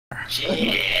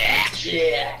Check.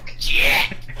 Check.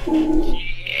 Check.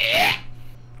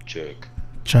 Check.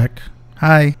 Check.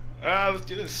 Hi. Let's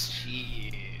do this.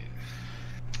 Shit.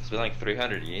 It's been like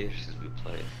 300 years since we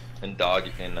played. In dog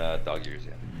years,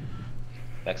 yeah.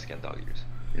 Mexican dog years.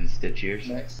 In Stitch years.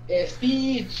 Stitch.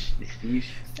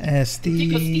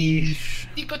 Stitch.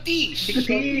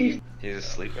 Ticotish. He's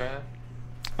asleep right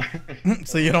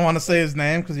So you don't want to say his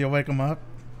name because you'll wake him up?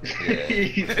 now?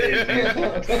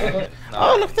 Yeah.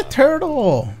 Oh, look at the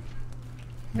turtle.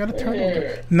 You got a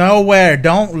turtle. Nowhere.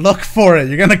 Don't look for it.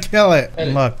 You're gonna kill it.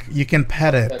 Look, you can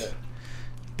pet it.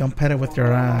 Don't pet it with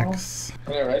your axe.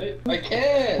 Can I ride it? I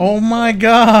can. Oh my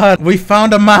god. We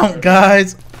found a mount,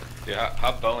 guys. Dude,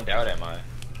 how boned out am I?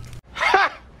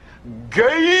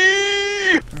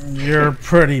 Gay! You're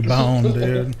pretty boned,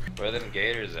 dude. Where are them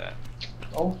gators at?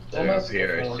 Oh, They're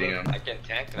here, I see him. I can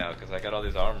tank now because I got all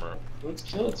this armor. Let's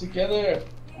kill it together.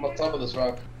 I'm on top of this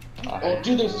rock. Oh,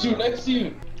 dude, there's two next to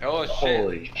you. Oh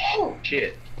shit. Holy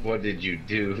shit. What did you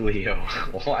do, Leo?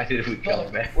 Why did we come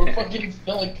back? We're fucking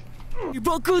Philic.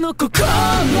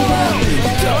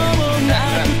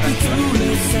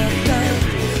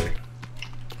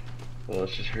 Well,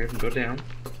 let's just hurry up and go down.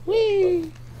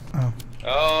 Whee! Oh.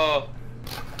 Oh.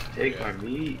 Take my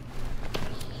meat.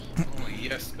 Oh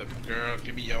yes, the girl,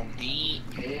 give me your meat.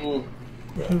 Ooh.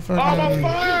 Who Oh, I'm on fucking...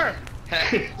 fire!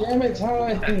 Damn it,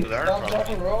 Ty. Learn Stop, from drop,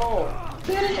 and roll.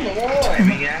 Get it on the wall.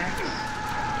 Climbing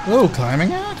axe. Ooh,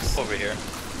 climbing axe? Over here.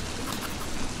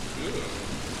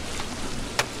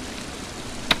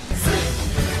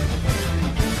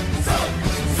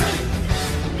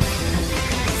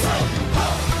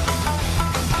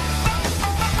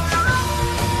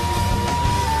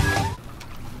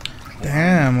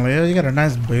 Damn, Leo, you got a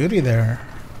nice booty there.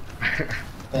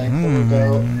 Thankfully,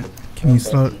 though. Can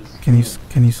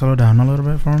you slow down a little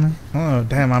bit for me? Oh,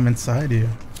 damn, I'm inside you.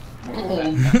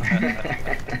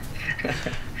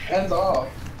 Hands off.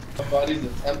 My body's a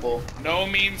temple. No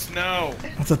means no.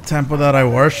 That's a temple that I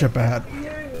worship at.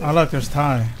 Oh, look, there's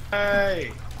Ty.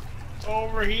 Hey,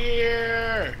 over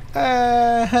here.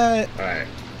 Hey. Alright.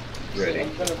 Ready.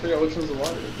 I'm trying to figure out which one's the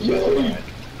water.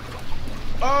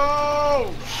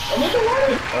 Oh! I'm in the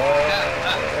water.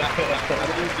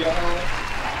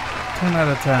 10 out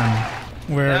of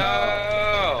 10. Where?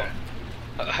 No!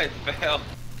 I fell.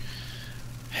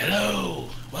 Hello,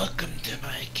 welcome to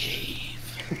my cave.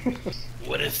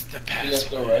 What is the You guys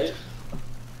password? go right?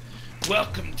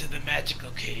 Welcome to the magical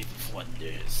cave of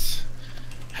wonders.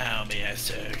 How may I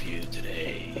serve you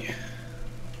today?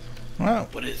 Well,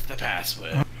 What is the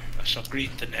password? I shall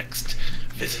greet the next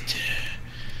visitor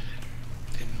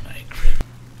in my crib.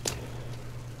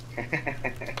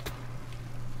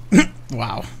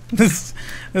 wow. This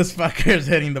fucker is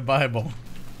hitting the Bible.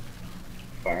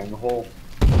 Fire in the hole.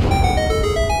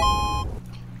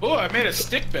 Oh, I made a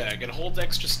stick bag. It holds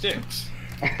extra sticks.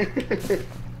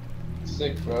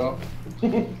 Sick, bro.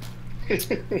 Man,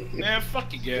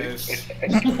 fuck you guys.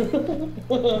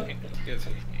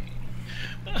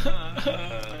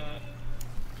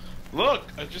 Look,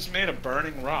 I just made a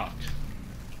burning rock.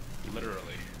 Literally.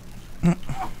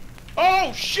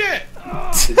 Oh shit!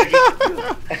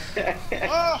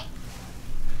 Oh!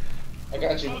 I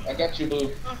got you,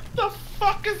 Blue. The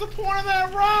fuck is the point of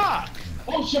that rock?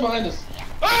 Oh shit, behind us.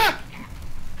 Ah!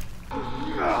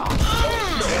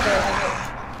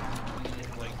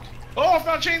 Oh, I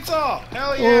found a chainsaw!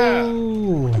 Hell yeah!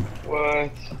 Ooh.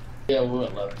 What? Yeah, we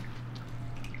went left.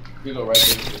 We go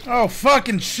right there. Oh,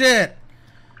 fucking shit.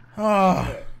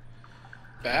 Oh.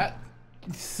 Bat?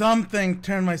 Something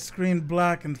turned my screen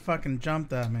black and fucking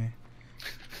jumped at me.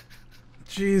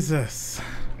 Jesus.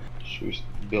 Should we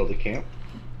build a camp?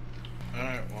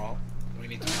 Alright, well, we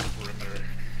need to make a perimeter.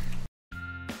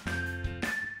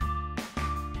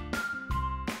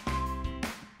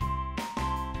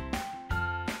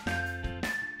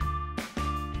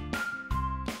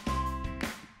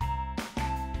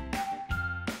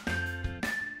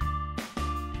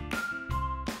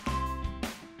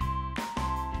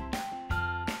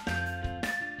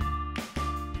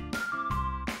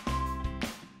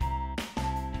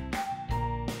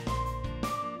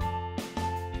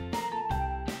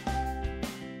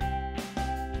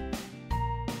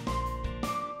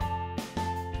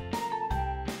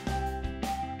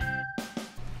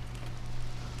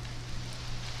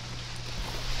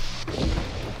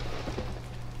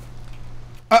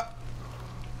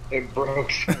 It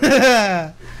broke.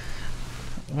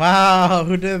 Wow,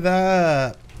 who did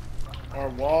that? Our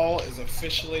wall is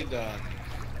officially done.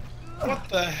 What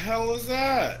the hell is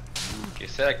that? You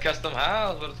said a custom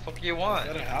house. What the fuck do you Is want?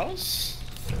 that a house?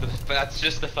 That's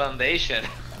just the foundation.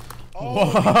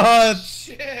 Oh, What?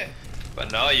 shit!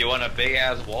 But no, you want a big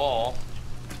ass wall.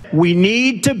 We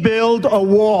need to build a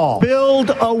wall.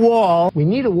 Build a wall. We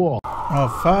need a wall.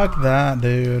 Oh, fuck that,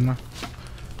 dude.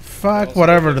 Fuck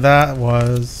whatever that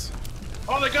was.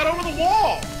 Oh, they got over the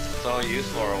wall! It's all used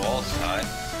for a wall side.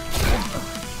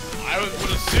 I would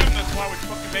assume that's why we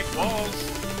fucking make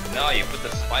walls. No, you put the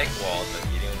spike walls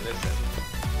and you don't listen.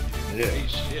 Hey,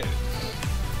 shit.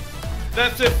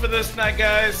 That's it for this night,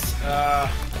 guys.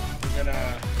 We're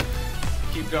gonna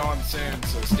keep going soon,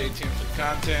 so stay tuned for the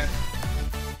content.